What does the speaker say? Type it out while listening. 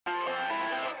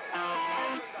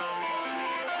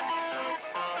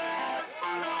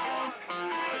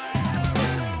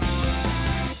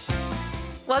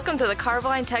Welcome to the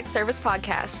Carboline Tech Service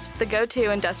Podcast, the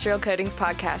go-to industrial coatings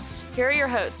podcast. Here are your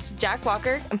hosts, Jack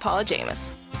Walker and Paula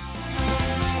James.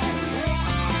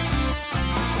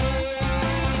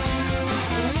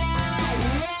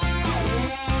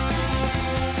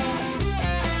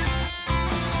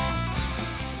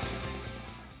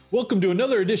 Welcome to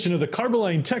another edition of the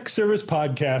Carboline Tech Service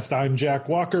Podcast. I'm Jack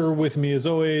Walker. With me, as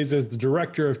always, as the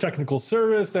Director of Technical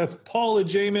Service, that's Paula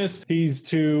James. He's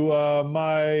to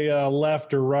my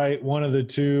left or right, one of the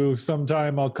two.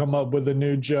 Sometime I'll come up with a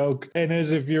new joke. And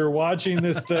as if you're watching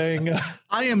this thing...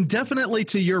 I am definitely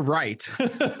to your right.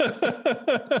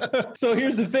 So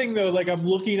here's the thing, though. Like, I'm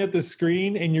looking at the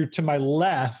screen and you're to my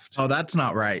left. Oh, that's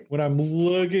not right. When I'm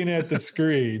looking at the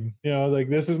screen, you know, like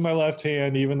this is my left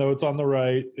hand, even though it's on the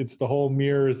right. It's the whole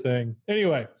mirror thing.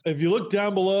 Anyway, if you look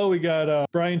down below, we got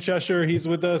Brian Cheshire. He's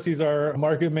with us. He's our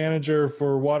market manager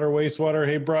for water, wastewater.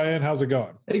 Hey, Brian, how's it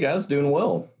going? Hey, guys, doing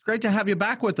well. Great to have you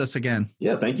back with us again.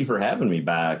 Yeah, thank you for having me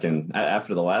back. And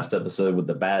after the last episode with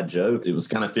the bad joke, it was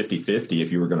kind of 50-50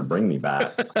 if you were going to bring me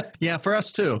back. Yeah, for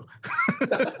us too.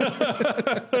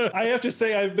 I have to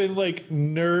say I've been like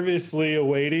nervously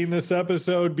awaiting this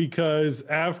episode because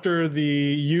after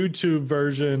the YouTube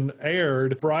version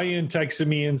aired, Brian texted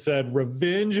me and said,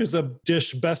 "Revenge is a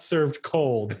dish best served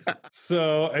cold."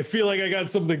 So I feel like I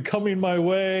got something coming my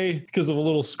way because of a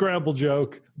little Scrabble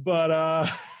joke. But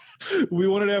we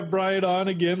wanted to have Brian on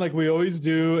again, like we always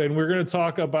do, and we're going to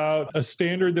talk about a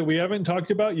standard that we haven't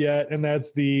talked about yet, and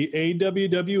that's the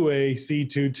AWWA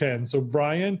C210. So,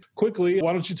 Brian, quickly,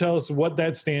 why don't you tell us what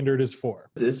that standard is for?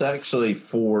 It's actually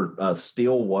for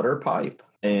steel water pipe.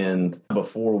 And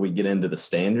before we get into the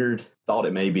standard, thought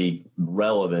it may be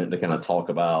relevant to kind of talk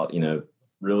about,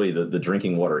 really the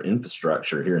drinking water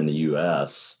infrastructure here in the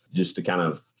U.S., just to kind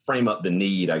of frame up the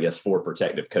need, I guess, for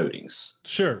protective coatings.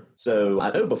 Sure. So I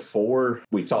know before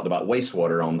we've talked about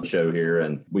wastewater on the show here,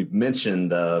 and we've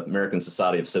mentioned the American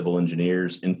Society of Civil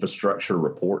Engineers infrastructure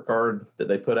report card that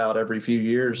they put out every few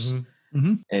years. Mm-hmm.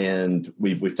 Mm-hmm. And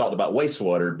we've talked about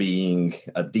wastewater being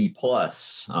a D+,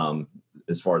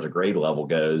 as far as a grade level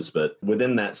goes. But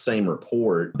within that same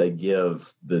report, they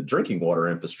give the drinking water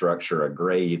infrastructure a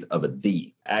grade of a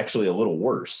D, actually a little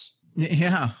worse.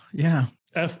 Yeah.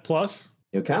 F+?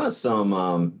 Kind of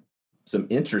some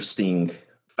interesting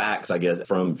facts, I guess,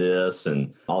 from this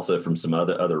and also from some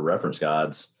other reference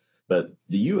guides. But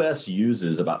the U.S.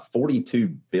 uses about 42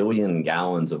 billion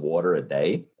gallons of water a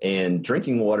day, and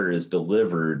drinking water is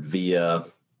delivered via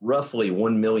roughly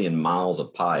 1 million miles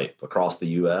of pipe across the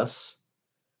U.S.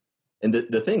 And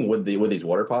the thing with these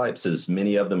water pipes is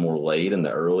many of them were laid in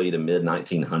the early to mid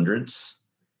 1900s.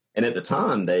 And at the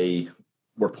time, they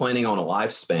were planning on a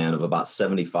lifespan of about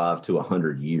 75 to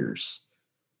 100 years.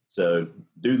 So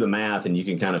do the math and you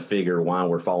can kind of figure why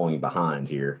we're falling behind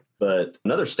here. But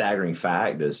another staggering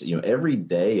fact is, every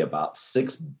day about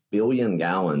 6 billion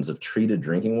gallons of treated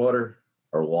drinking water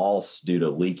are lost due to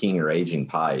leaking or aging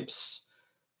pipes.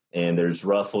 And there's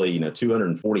roughly,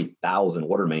 240,000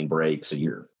 water main breaks a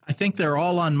year. I think they're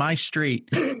all on my street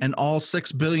and all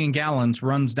 6 billion gallons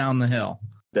runs down the hill.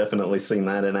 Definitely seen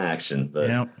that in action.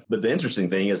 But the interesting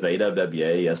thing is the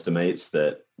AWWA estimates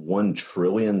that $1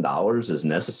 trillion is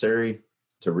necessary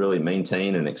to really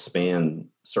maintain and expand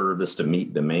service to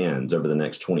meet demands over the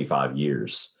next 25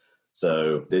 years.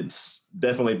 So it's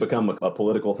definitely become a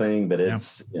political thing, but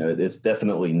it's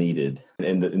definitely needed.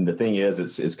 And the thing is,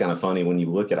 it's kind of funny when you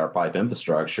look at our pipe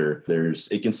infrastructure,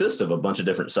 it consists of a bunch of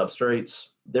different substrates.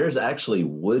 There's actually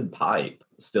wood pipe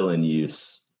still in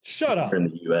use. Shut up. Here in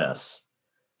the U.S.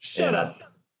 Shut up.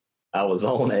 I was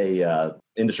on a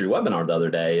industry webinar the other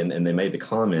day, and they made the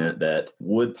comment that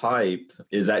wood pipe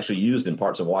is actually used in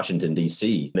parts of Washington,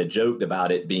 D.C. They joked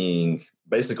about it being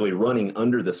basically running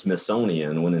under the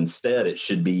Smithsonian when instead it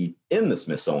should be in the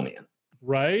Smithsonian.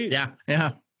 Right?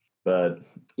 Yeah. But,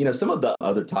 some of the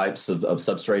other types of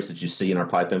substrates that you see in our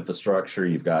pipe infrastructure,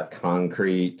 you've got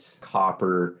concrete,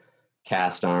 copper,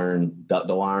 cast iron,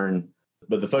 ductile iron.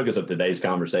 But the focus of today's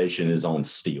conversation is on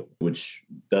steel, which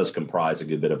does comprise a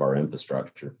good bit of our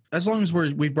infrastructure. As long as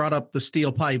we brought up the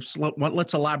steel pipes,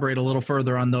 let's elaborate a little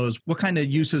further on those. What kind of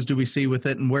uses do we see with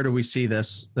it, and where do we see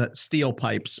that steel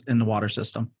pipes in the water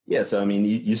system? Yeah, so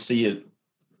you see it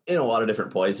in a lot of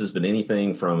different places, but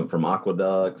anything from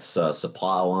aqueducts,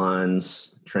 supply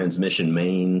lines, transmission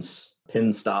mains,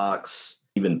 penstocks,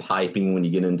 even piping when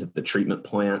you get into the treatment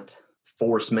plant,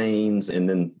 force mains, and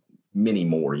then many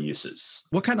more uses.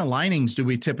 What kind of linings do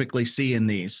we typically see in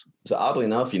these? So oddly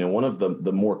enough, one of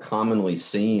the more commonly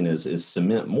seen is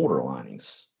cement mortar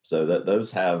linings. So that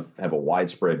those have a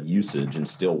widespread usage in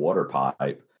steel water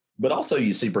pipe. But also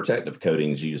you see protective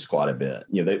coatings used quite a bit.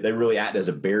 They really act as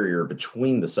a barrier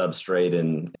between the substrate,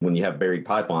 and when you have buried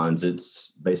pipelines, it's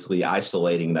basically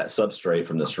isolating that substrate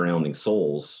from the surrounding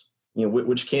soils,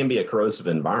 which can be a corrosive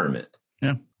environment.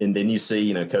 Yeah. And then you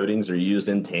see, coatings are used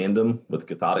in tandem with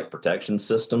cathodic protection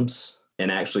systems. And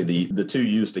actually, the two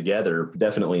used together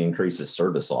definitely increases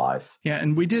service life. Yeah,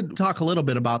 and we did talk a little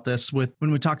bit about this when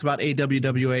we talked about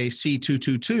AWWA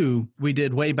C222. We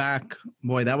did way back,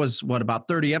 that was about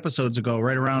 30 episodes ago,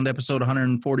 right around episode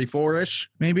 144-ish,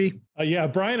 maybe? Yeah,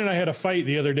 Brian and I had a fight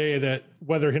the other day that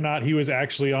whether or not he was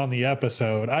actually on the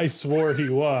episode. I swore he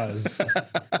was.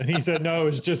 And he said, no, it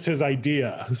was just his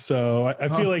idea. So I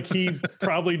feel like he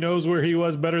probably knows where he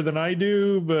was better than I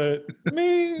do, but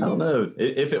me. I don't know.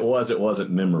 If it wasn't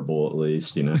memorable, at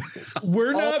least,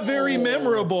 We're not very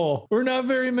memorable. We're not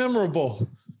very memorable.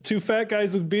 Two fat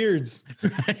guys with beards.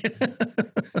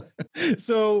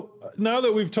 So now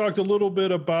that we've talked a little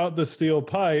bit about the steel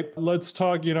pipe, let's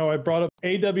talk, I brought up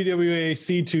AWWA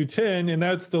C210, and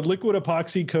that's the liquid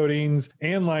epoxy coatings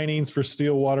and linings for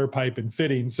steel water pipe and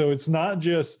fittings. So it's not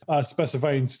just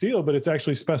specifying steel, but it's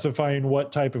actually specifying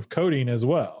what type of coating as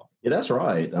well. Yeah, that's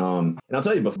right. And I'll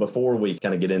tell you, before we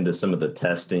kind of get into some of the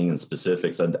testing and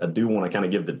specifics, I do want to kind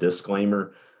of give the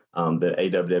disclaimer that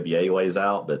AWWA lays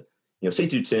out, but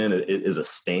C210 is a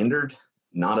standard,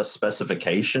 not a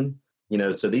specification.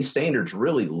 So these standards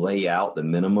really lay out the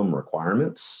minimum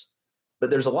requirements, but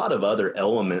there's a lot of other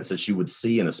elements that you would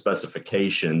see in a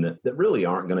specification that really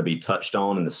aren't going to be touched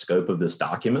on in the scope of this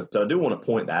document. So I do want to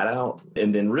point that out.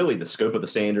 And then really the scope of the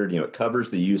standard, it covers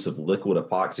the use of liquid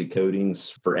epoxy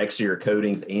coatings for exterior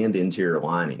coatings and interior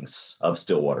linings of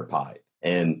still water pipe.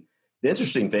 And the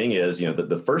interesting thing is, that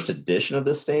the first edition of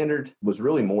this standard was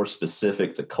really more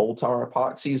specific to coal tar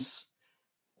epoxies.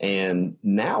 And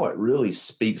now it really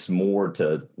speaks more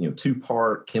to,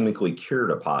 two-part chemically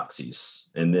cured epoxies.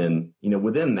 And then,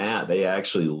 within that, they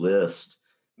actually list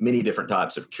many different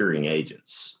types of curing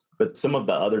agents. But some of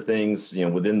the other things,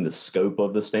 within the scope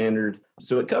of the standard,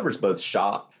 so it covers both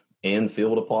shop and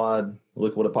field applied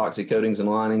liquid epoxy coatings and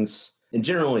linings. And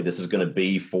generally, this is going to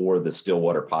be for the still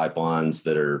water pipelines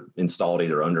that are installed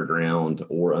either underground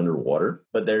or underwater.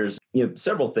 But there's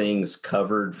several things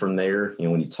covered from there.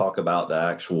 When you talk about the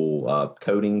actual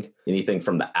coating, anything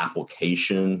from the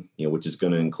application, which is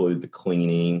going to include the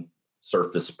cleaning,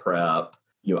 surface prep,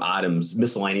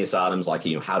 miscellaneous items like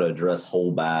how to address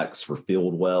holdbacks for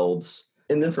field welds.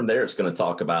 And then from there, it's going to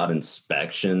talk about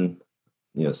inspection,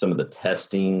 some of the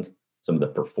testing, some of the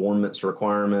performance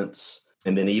requirements.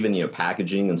 And then even,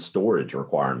 packaging and storage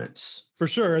requirements. For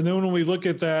sure. And then when we look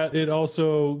at that, it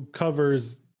also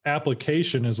covers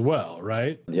application as well,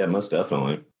 right? Yeah, most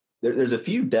definitely. There's a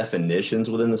few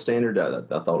definitions within the standard I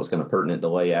thought was kind of pertinent to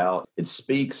lay out. It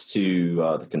speaks to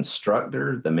the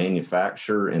constructor, the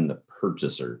manufacturer, and the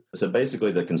purchaser. So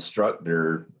basically the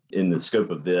constructor in the scope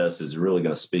of this is really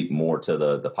going to speak more to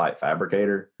the pipe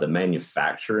fabricator. The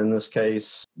manufacturer in this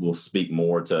case will speak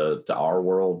more to our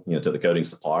world, to the coating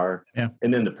supplier. Yeah.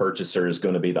 And then the purchaser is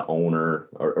going to be the owner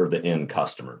or the end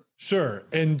customer. Sure.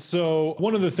 And so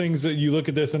one of the things that you look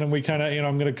at this, and then we kind of,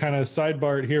 I'm going to kind of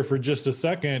sidebar it here for just a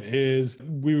second, is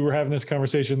we were having this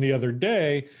conversation the other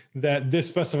day that this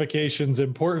specification's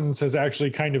importance has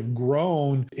actually kind of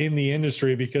grown in the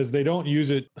industry because they don't use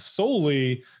it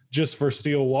solely just for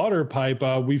steel water pipe.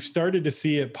 We've started to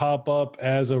see it pop up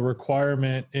as a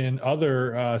requirement in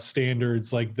other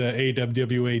standards like the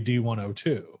AWWA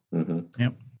D102. Mm-hmm.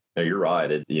 Yep. No, you're right.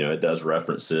 It does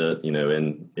reference it,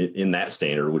 in that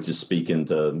standard, which is speaking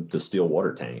to steel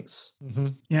water tanks. Mm-hmm.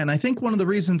 Yeah. And I think one of the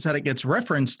reasons that it gets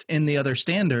referenced in the other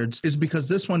standards is because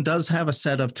this one does have a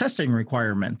set of testing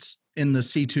requirements in the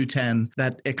C210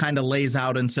 that it kind of lays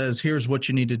out and says, here's what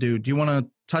you need to do. Do you want to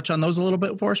touch on those a little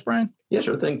bit for us, Brian? Yeah,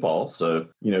 sure thing, Paul. So,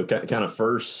 kind of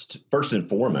first and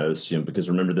foremost, because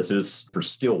remember, this is for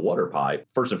steel water pipe.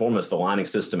 First and foremost, the lining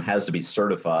system has to be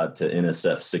certified to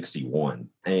NSF 61.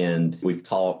 And we've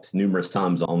talked numerous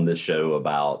times on this show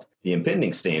about the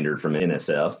impending standard from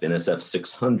NSF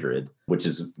 600, which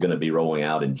is going to be rolling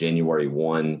out in January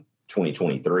 1,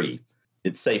 2023.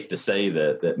 It's safe to say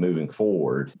that moving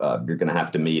forward, you're going to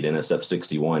have to meet NSF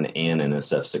 61 and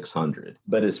NSF 600.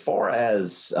 But as far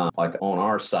as like on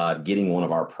our side, getting one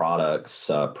of our products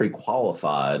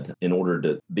pre-qualified in order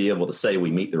to be able to say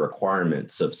we meet the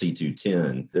requirements of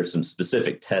C210, there's some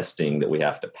specific testing that we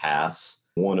have to pass,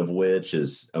 one of which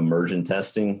is immersion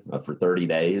testing for 30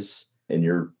 days. And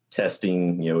you're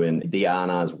testing, in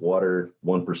deionized water,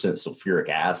 1% sulfuric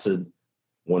acid,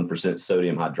 1%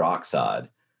 sodium hydroxide.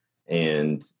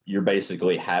 And you're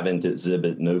basically having to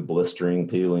exhibit no blistering,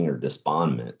 peeling, or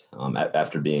disbondment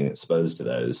after being exposed to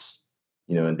those.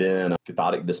 And then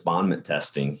cathodic disbondment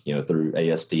testing, through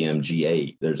ASTM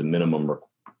G8, there's a minimum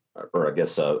or I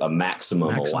guess a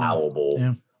maximum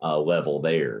allowable level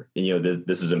there. And,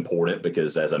 this is important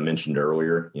because, as I mentioned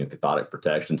earlier, cathodic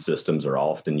protection systems are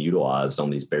often utilized on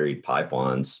these buried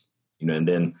pipelines. And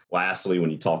then lastly, when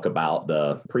you talk about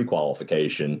the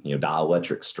pre-qualification,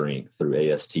 dielectric strength through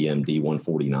ASTM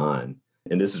D149,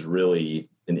 and this is really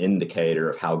an indicator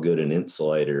of how good an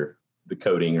insulator the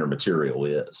coating or material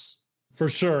is. For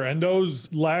sure. And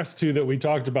those last two that we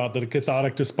talked about, the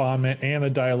cathodic disbondment and the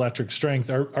dielectric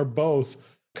strength, are both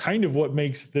kind of what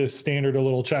makes this standard a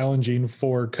little challenging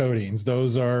for coatings.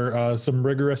 Those are some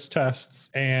rigorous tests,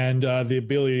 and the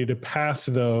ability to pass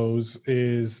those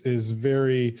is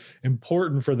very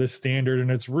important for this standard. And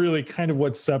it's really kind of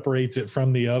what separates it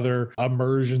from the other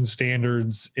immersion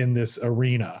standards in this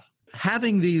arena.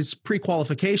 Having these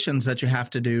pre-qualifications that you have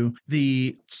to do,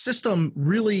 the system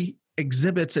really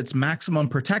exhibits its maximum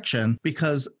protection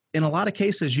because in a lot of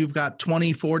cases, you've got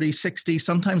 20, 40, 60,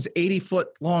 sometimes 80-foot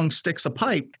long sticks of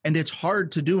pipe, and it's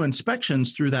hard to do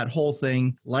inspections through that whole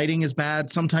thing. Lighting is bad.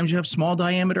 Sometimes you have small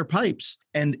diameter pipes,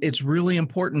 and it's really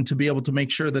important to be able to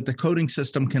make sure that the coating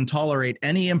system can tolerate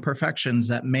any imperfections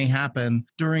that may happen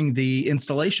during the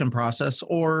installation process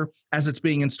or as it's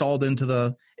being installed into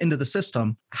the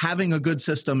system. Having a good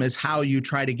system is how you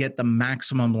try to get the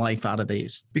maximum life out of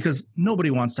these, because nobody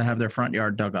wants to have their front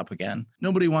yard dug up again.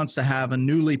 Nobody wants to have a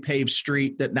newly paved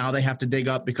street that now they have to dig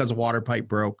up because a water pipe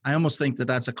broke. I almost think that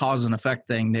that's a cause and effect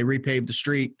thing. They repaved the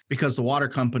street because the water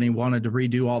company wanted to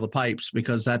redo all the pipes,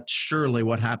 because that's surely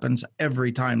what happens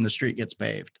every time the street gets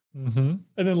paved. Mm-hmm.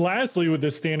 And then lastly, with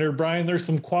this standard, Brian, there's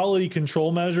some quality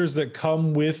control measures that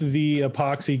come with the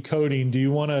epoxy coating. Do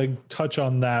you want to touch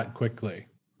on that quickly?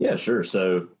 Yeah, sure.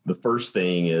 So the first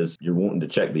thing is you're wanting to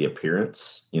check the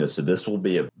appearance. So this will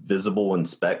be a visible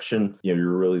inspection.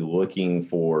 You're really looking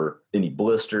for any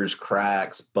blisters,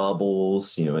 cracks,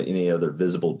 bubbles, any other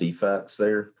visible defects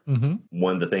there. Mm-hmm.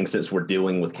 One of the things, since we're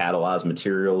dealing with catalyzed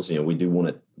materials, we do want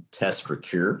to test for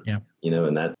cure. Yeah.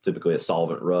 And that's typically a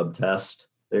solvent rub test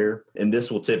there. And this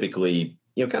will typically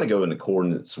kind of go in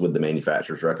accordance with the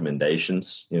manufacturer's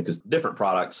recommendations, because different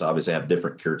products obviously have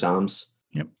different cure times.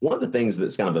 Yep. One of the things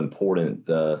that's kind of important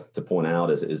to point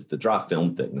out is the dry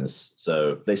film thickness.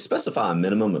 So they specify a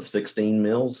minimum of 16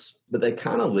 mils, but they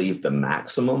kind of leave the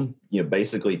maximum,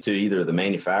 basically to either the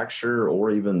manufacturer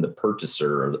or even the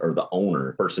purchaser or the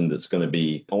owner, person that's going to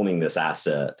be owning this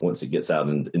asset once it gets out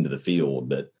into the field.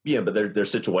 But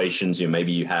there's situations,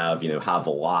 maybe you have, high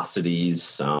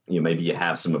velocities, maybe you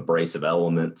have some abrasive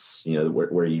elements,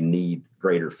 where you need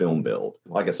greater film build.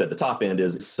 Like I said, the top end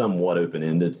is somewhat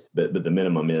open-ended, but the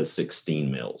minimum is 16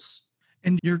 mils.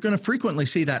 And you're going to frequently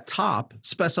see that top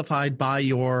specified by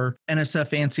your NSF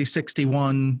ANSI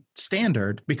 61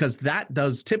 standard, because that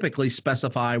does typically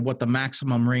specify what the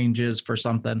maximum range is for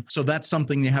something. So that's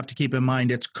something you have to keep in mind.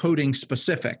 It's coating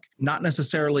specific, not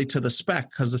necessarily to the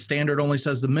spec, because the standard only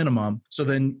says the minimum. So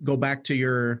then go back to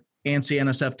your ANSI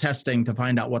NSF testing to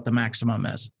find out what the maximum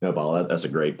is. No, Paul, that's a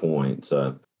great point.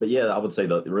 But yeah, I would say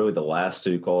really the last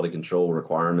two quality control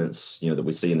requirements, that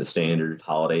we see in the standard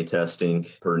holiday testing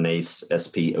per NACE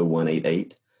SP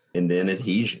 0188, and then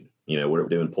adhesion. We're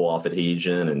doing pull-off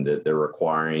adhesion, and that they're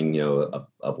requiring, a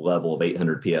level of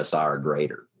 800 PSI or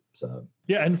greater. So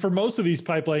yeah, and for most of these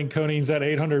pipeline coatings, that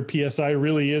 800 PSI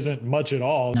really isn't much at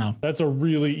all. No. That's a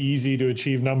really easy to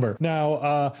achieve number.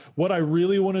 Now, what I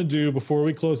really want to do before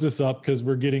we close this up, because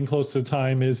we're getting close to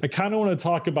time, is I kind of want to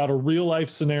talk about a real life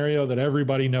scenario that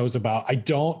everybody knows about. I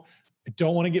don't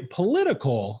want to get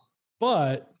political,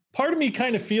 but part of me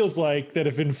kind of feels like that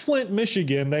if in Flint,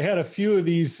 Michigan, they had a few of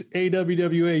these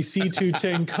AWWA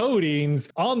C210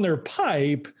 coatings on their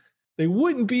pipe, they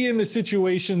wouldn't be in the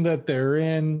situation that they're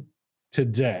in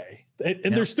today.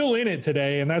 And they're still in it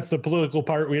today. And that's the political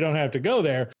part. We don't have to go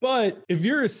there. But if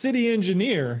you're a city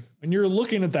engineer and you're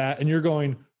looking at that and you're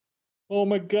going, oh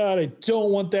my God, I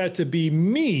don't want that to be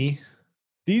me.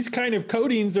 These kind of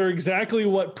coatings are exactly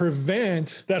what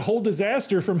prevent that whole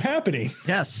disaster from happening.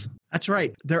 Yes, that's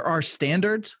right. There are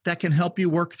standards that can help you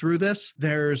work through this.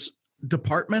 There's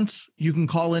departments you can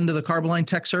call into the Carboline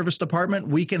Tech Service Department.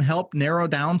 We can help narrow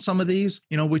down some of these.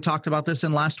 We talked about this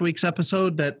in last week's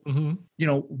episode that,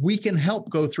 we can help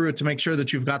go through it to make sure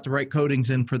that you've got the right coatings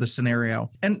in for the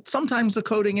scenario. And sometimes the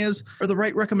coating is, or the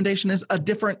right recommendation is, a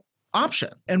different option.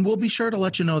 And we'll be sure to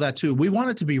let you know that too. We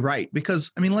want it to be right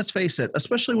because, let's face it,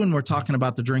 especially when we're talking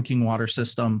about the drinking water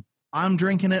system, I'm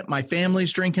drinking it, my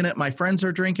family's drinking it, my friends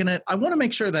are drinking it. I want to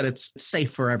make sure that it's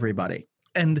safe for everybody.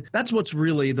 And that's what's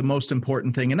really the most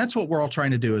important thing. And that's what we're all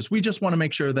trying to do is we just want to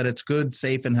make sure that it's good,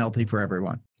 safe, and healthy for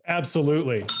everyone.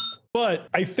 Absolutely. But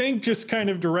I think just kind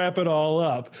of to wrap it all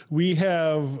up, we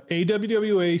have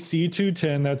AWWA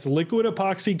C210, that's liquid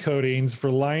epoxy coatings for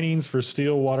linings for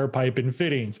steel water pipe and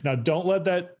fittings. Now, don't let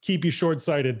that keep you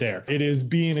short-sighted there. It is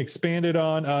being expanded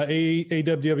on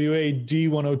AWWA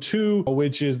D102,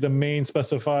 which is the main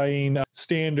specifying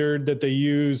standard that they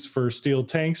use for steel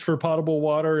tanks for potable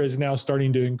water, is now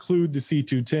starting to include the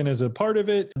C210 as a part of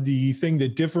it. The thing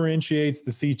that differentiates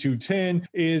the C210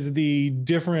 is the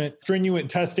different stringent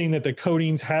testing that the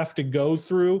coatings have to go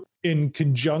through in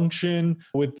conjunction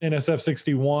with NSF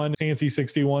 61, ANSI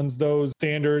 61s, those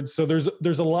standards. So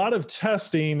there's a lot of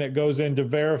testing that goes in to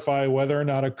verify whether or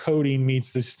not a coating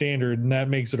meets the standard, and that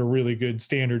makes it a really good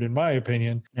standard in my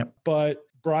opinion. Yep. But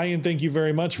Brian, thank you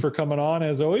very much for coming on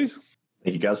as always.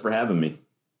 Thank you guys for having me.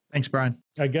 Thanks, Brian.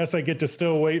 I guess I get to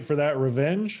still wait for that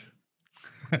revenge.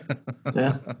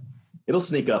 Yeah, it'll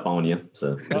sneak up on you,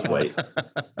 so just wait.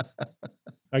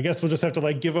 I guess we'll just have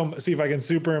to give them, see if I can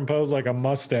superimpose a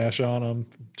mustache on them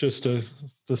just to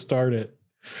start it.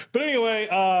 But anyway,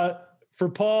 for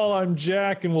Paul, I'm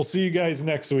Jack, and we'll see you guys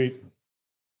next week.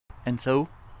 And so,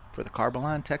 for the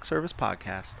Carboline Tech Service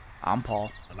Podcast, I'm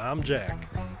Paul. And I'm Jack.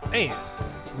 And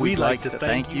we'd like to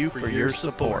thank you for your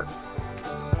support.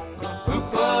 Who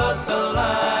put the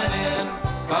line in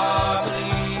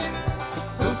Carboline?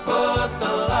 Who put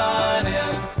the line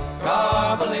in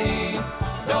Carboline?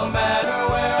 No matter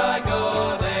where I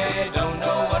go, they don't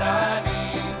know what I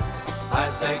mean. I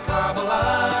say Carboline.